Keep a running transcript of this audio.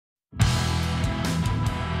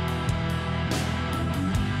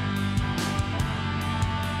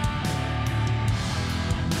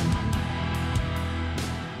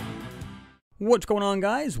What's going on,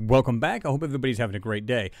 guys? Welcome back. I hope everybody's having a great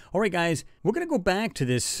day. All right, guys, we're going to go back to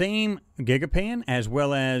this same gigapan as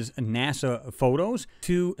well as NASA photos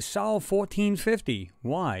to solve 1450.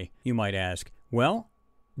 Why, you might ask? Well,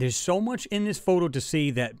 there's so much in this photo to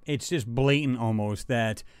see that it's just blatant almost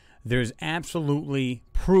that there's absolutely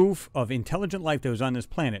proof of intelligent life that was on this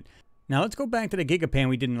planet. Now, let's go back to the gigapan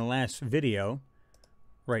we did in the last video.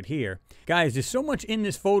 Right here. Guys, there's so much in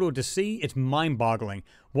this photo to see, it's mind-boggling.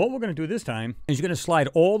 What we're going to do this time is you're going to slide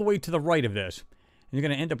all the way to the right of this. And you're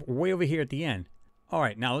going to end up way over here at the end.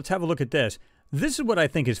 Alright, now let's have a look at this. This is what I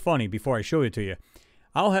think is funny before I show it to you.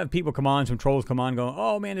 I'll have people come on, some trolls come on, go,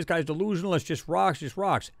 oh man, this guy's delusional, it's just rocks, just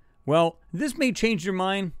rocks. Well, this may change your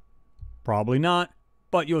mind. Probably not.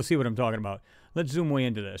 But you'll see what I'm talking about. Let's zoom way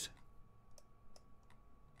into this.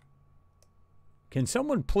 Can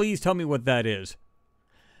someone please tell me what that is?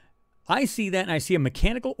 I see that and I see a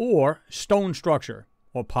mechanical or stone structure,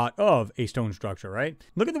 or part of a stone structure, right?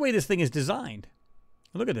 Look at the way this thing is designed.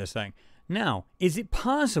 Look at this thing. Now, is it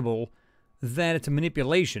possible that it's a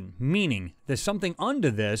manipulation, meaning there's something under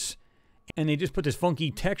this and they just put this funky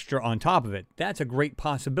texture on top of it? That's a great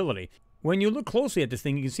possibility. When you look closely at this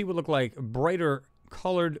thing, you can see what look like brighter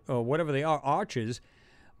colored, or whatever they are, arches.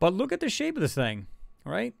 But look at the shape of this thing,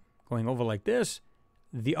 right? Going over like this.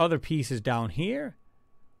 The other piece is down here.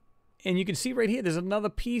 And you can see right here, there's another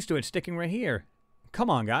piece to it sticking right here. Come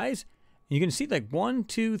on, guys. You can see like 1,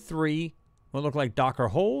 2, 3, what look like Docker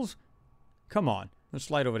holes. Come on. Let's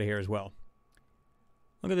slide over to here as well.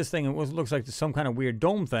 Look at this thing. It looks like some kind of weird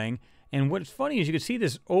dome thing. And what's funny is you can see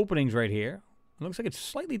this openings right here. It looks like it's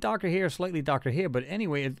slightly darker here, but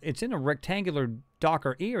anyway, it's in a rectangular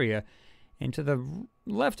Docker area. And to the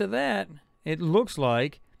left of that, it looks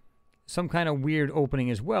like some kind of weird opening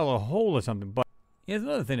as well, a hole or something. But here's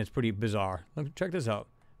another thing that's pretty bizarre. Look, check this out.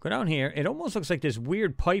 Go down here. It almost looks like this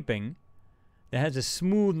weird piping that has a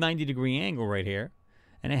smooth 90-degree angle right here.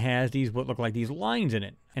 And it has these, what look like these lines in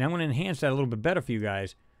it. And I'm going to enhance that a little bit better for you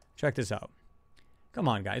guys. Check this out. Come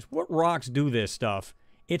on, guys. What rocks do this stuff?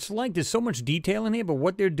 It's like there's so much detail in here, but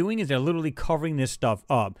what they're doing is they're literally covering this stuff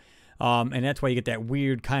up. And that's why you get that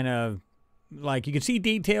weird kind of, like, you can see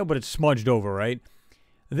detail, but it's smudged over, right?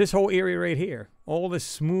 This whole area right here. All this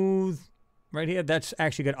smooth right here, that's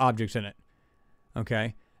actually got objects in it.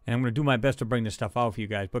 Okay? And I'm going to do my best to bring this stuff out for you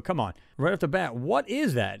guys. But come on. Right off the bat, what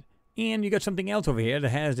is that? And you got something else over here that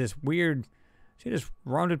has this weird, see this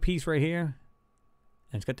rounded piece right here?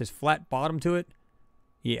 And it's got this flat bottom to it?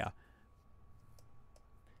 Yeah.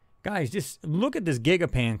 Guys, just look at this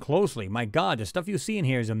gigapan closely. My God, the stuff you see in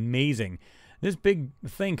here is amazing. This big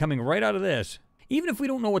thing coming right out of this. Even if we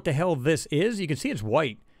don't know what the hell this is, you can see it's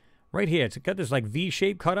white. Right here, it's got this like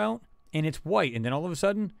V-shape cutout. And it's white, and then all of a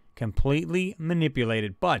sudden, completely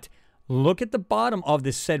manipulated. But look at the bottom of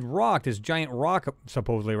this said rock, this giant rock,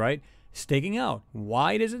 supposedly, right? Sticking out.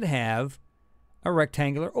 Why does it have a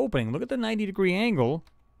rectangular opening? Look at the 90-degree angle.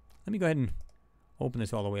 Let me go ahead and open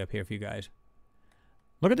this all the way up here for you guys.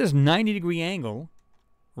 Look at this 90-degree angle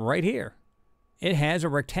right here. It has a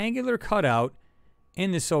rectangular cutout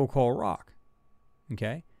in this so-called rock.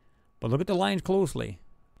 Okay? But look at the lines closely.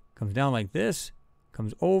 Comes down like this,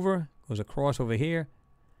 comes over, goes across over here.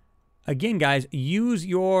 Again, guys, use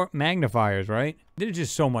your magnifiers, right? There's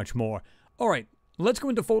just so much more. All right, let's go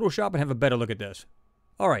into Photoshop and have a better look at this.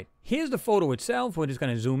 All right, here's the photo itself. We're just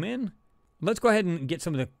going to zoom in. Let's go ahead and get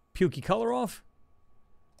some of the pukey color off.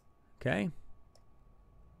 Okay.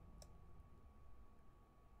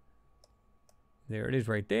 There it is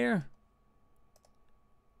right there.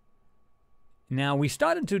 Now, we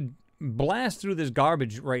started to blast through this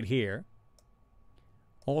garbage right here.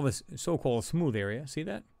 All this so-called smooth area. See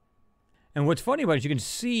that? And what's funny about it is you can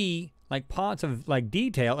see like parts of like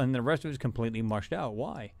detail and the rest of it is completely mushed out.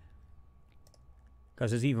 Why?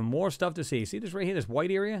 Because there's even more stuff to see. See this right here, this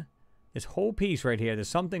white area? This whole piece right here. There's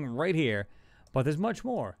something right here, but there's much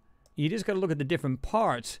more. You just got to look at the different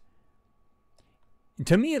parts.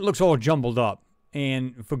 To me, it looks all jumbled up,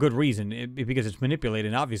 and for good reason, because it's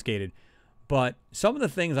manipulated and obfuscated. But some of the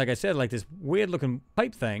things, like I said, like this weird-looking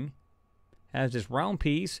pipe thing, has this round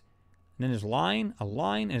piece, and then this line, a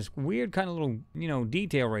line, and this weird kind of little, you know,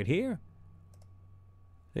 detail right here.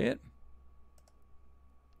 See it?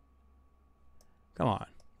 Come on.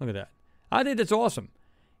 Look at that. I think that's awesome.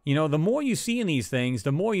 You know, the more you see in these things,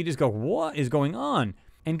 the more you just go, what is going on?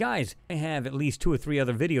 And guys, I have at least 2 or 3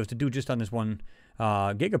 other videos to do just on this one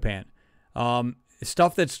gigapan.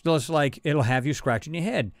 Stuff that's just like, it'll have you scratching your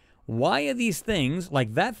head. Why are these things,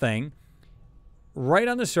 like that thing, right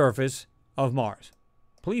on the surface of Mars?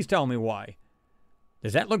 Please tell me why.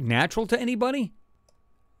 Does that look natural to anybody?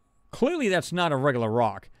 Clearly that's not a regular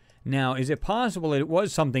rock. Now, is it possible it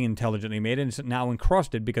was something intelligently made and it's now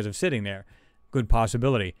encrusted because of sitting there? Good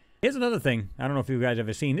possibility. Here's another thing. I don't know if you guys have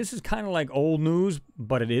ever seen. This is kind of like old news,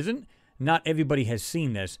 but it isn't. Not everybody has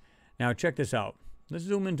seen this. Now, check this out. Let's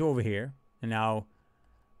zoom into over here. And now,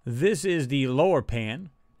 this is the lower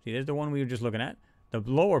pan. See, there's the one we were just looking at. The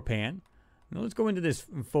lower pan. Now, let's go into this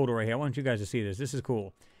photo right here. I want you guys to see this. This is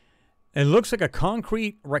cool. It looks like a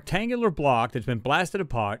concrete rectangular block that's been blasted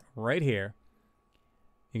apart right here.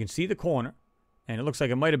 You can see the corner, and it looks like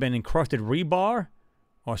it might have been encrusted rebar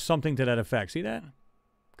or something to that effect. See that?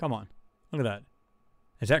 Come on. Look at that.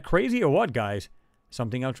 Is that crazy or what, guys?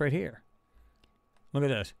 Something else right here. Look at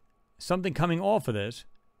this. Something coming off of this.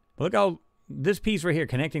 But look how this piece right here,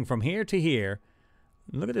 connecting from here to here.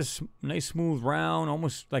 Look at this nice, smooth, round,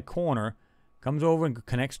 almost like corner. Comes over and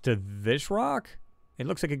connects to this rock. It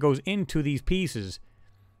looks like it goes into these pieces.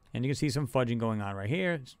 And you can see some fudging going on right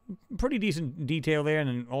here. It's pretty decent detail there, and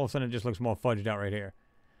then all of a sudden it just looks more fudged out right here.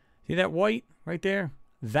 See that white right there?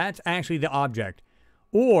 That's actually the object.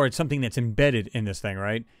 Or it's something that's embedded in this thing,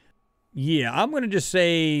 right? Yeah, I'm going to just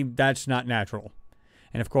say that's not natural.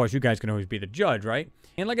 And of course, you guys can always be the judge, right?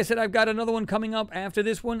 And like I said, I've got another one coming up after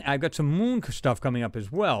this one. I've got some moon stuff coming up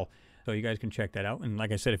as well. So you guys can check that out. And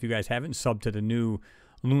like I said, if you guys haven't subbed to the new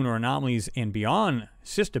Lunar Anomalies and Beyond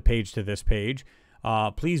sister page to this page,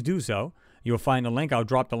 please do so. You'll find the link. I'll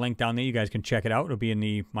drop the link down there. You guys can check it out. It'll be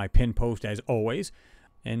in my pinned post as always.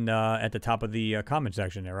 And at the top of the comment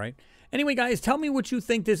section there, right? Anyway, guys, tell me what you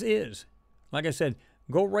think this is. Like I said,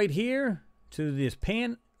 go right here to this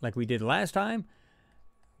pan like we did last time.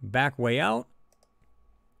 Back way out.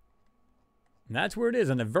 And that's where it is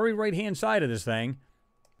on the very right-hand side of this thing.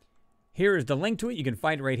 Here is the link to it. You can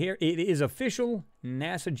find it right here. It is official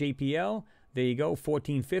NASA JPL. There you go,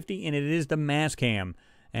 1450, and it is the mass cam.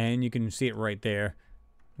 And you can see it right there.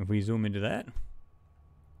 If we zoom into that.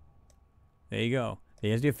 There you go.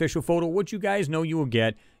 There's the official photo. What you guys know you will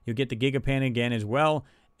get. You'll get the Gigapan again as well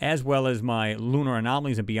as my Lunar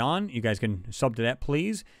Anomalies and Beyond. You guys can sub to that,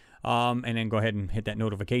 please. And then go ahead and hit that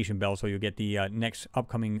notification bell so you'll get the next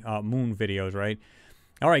upcoming moon videos, right?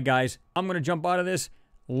 All right, guys. I'm going to jump out of this.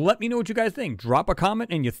 Let me know what you guys think. Drop a comment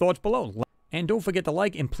and your thoughts below. And don't forget to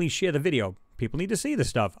like and please share the video. People need to see this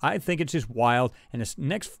stuff. I think it's just wild. And this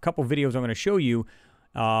next couple videos I'm going to show you,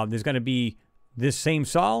 there's going to be this same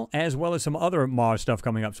Sol as well as some other Mars stuff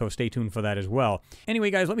coming up. So stay tuned for that as well.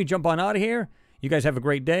 Anyway, guys, let me jump on out of here. You guys have a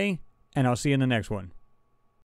great day, and I'll see you in the next one.